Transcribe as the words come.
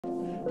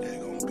That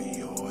gon' be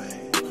your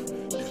way.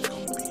 That's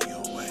gon' be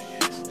your way.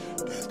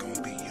 That's gon'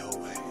 be your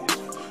way.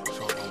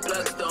 So don't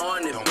play.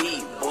 On the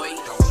beat, boy.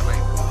 Don't play.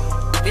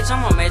 Bitch,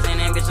 I'm amazing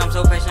and bitch, I'm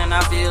so patient,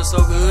 I feel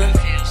so good.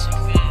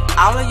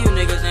 All of you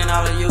niggas and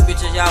all of you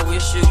bitches, y'all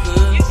wish you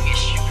could.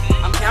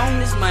 I'm counting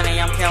this money,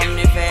 I'm counting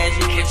it fast,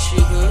 you wish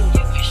you could.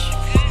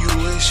 You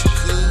wish you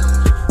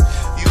could.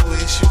 You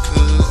wish you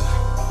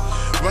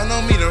could. Run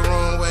on me the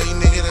wrong way,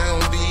 nigga, that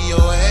gon' be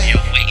your ass.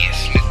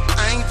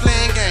 I ain't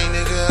playing game,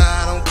 nigga,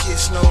 I don't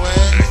kiss no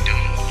ass.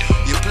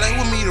 You play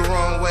with me the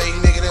wrong way,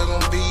 nigga, that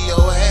gon' be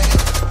your ass.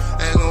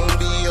 That gon'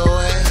 be your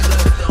ass.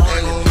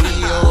 That gon' be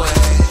your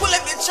ass. Pull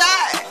up your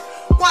child,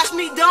 watch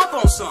me dump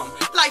on something.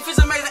 Life is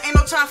amazing, ain't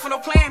no time for no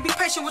plan. Be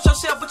patient with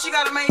yourself, but you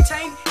gotta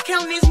maintain.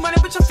 Counting this money,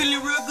 bitch, I'm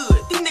feeling real good.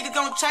 These niggas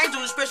gon' change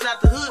on, especially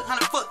out the hood. How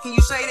the fuck can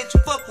you say that you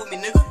fuck with me,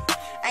 nigga?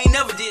 I ain't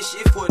never did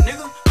shit for a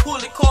nigga. Pull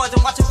the cards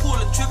and watch it pull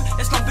the trigger.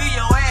 It's gon' be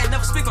your ass,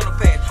 never speak on the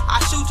past. I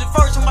shoot you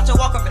first and watch you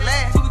walk up and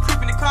last. We be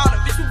creeping and calling,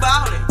 bitch, we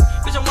ballin'.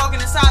 Bitch, I'm walking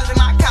in silence and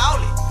I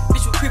call it.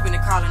 Bitch, we creeping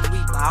and calling and we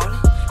ballin'.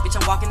 Bitch,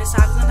 I'm walking in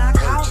silence and I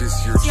call it.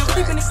 See, I'm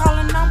creeping and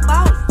calling and I'm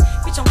ballin'.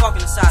 Bitch, I'm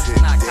walking in silence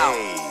and I call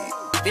it.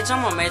 Bitch,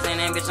 I'm amazing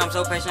and bitch, I'm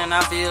so patient,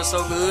 I feel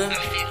so good.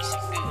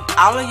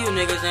 All of you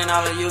niggas and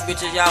all of you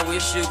bitches, y'all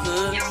wish you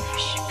could.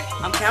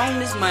 I'm counting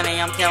this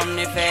money, I'm counting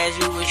it fast,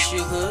 you wish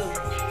you could.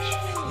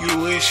 You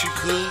wish you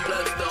could.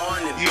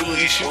 You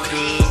wish you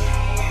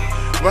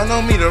could. Run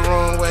on me the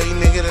wrong way,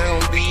 nigga,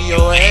 that gon' be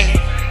your ass.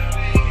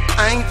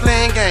 I ain't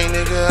playing game,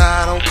 nigga,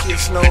 I don't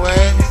kiss no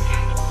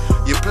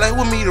ass. You play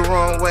with me the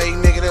wrong way,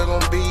 nigga, that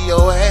gon' be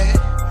your ass.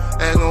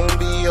 That gon'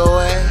 be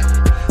your ass.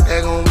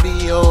 That gon'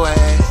 be your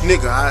ass.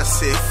 Nigga, I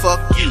said fuck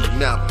you,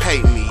 now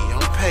pay me.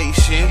 I'm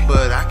patient,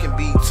 but I can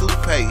be too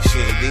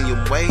patient. Then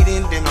you're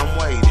waiting, then I'm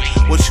waiting.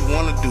 What you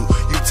wanna do?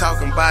 You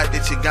talking about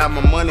that you got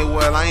my money?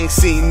 Well, I ain't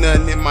seen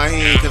nothing in my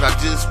hand, cause I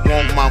just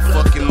want my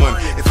fucking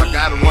money. If I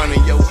gotta run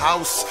in your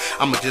house,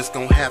 I'ma just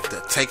gon' have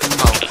to take them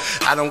out.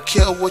 I don't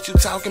care what you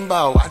talking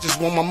about, I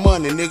just want my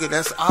money, nigga,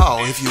 that's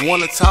all. If you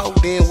wanna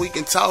talk, then we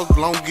can talk,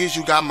 long as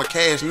you got my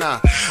cash now.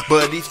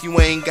 But if you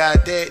ain't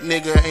got that,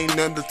 nigga, ain't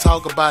nothing to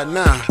talk about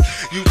now.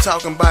 You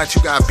talking about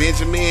you got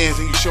Benjamins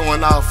and you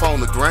showing off on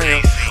the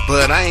gram,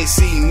 but I ain't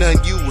seen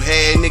nothing you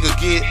had, nigga,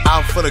 get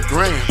out for the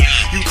gram.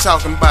 You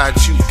talking about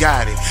you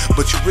got it,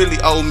 but you really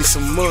owe me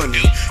some money.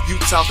 You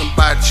talking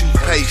about you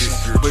patient,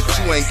 but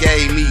you ain't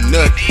gave me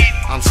nothing.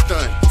 I'm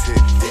stunned.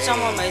 Bitch,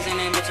 I'm amazing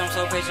and bitch, I'm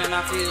so patient,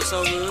 I feel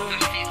so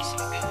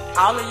good.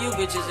 All of you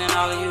bitches and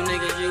all of you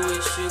niggas, you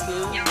wish you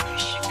could.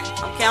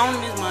 I'm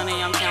counting this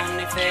money, I'm counting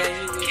it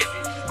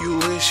fast, you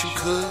wish you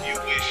could.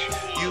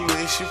 You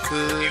wish you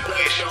could.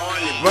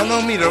 Run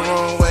on me the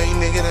wrong way,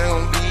 nigga, that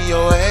gon' be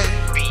your ass.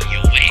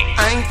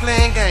 I ain't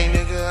playing game,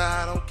 nigga,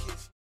 I don't care.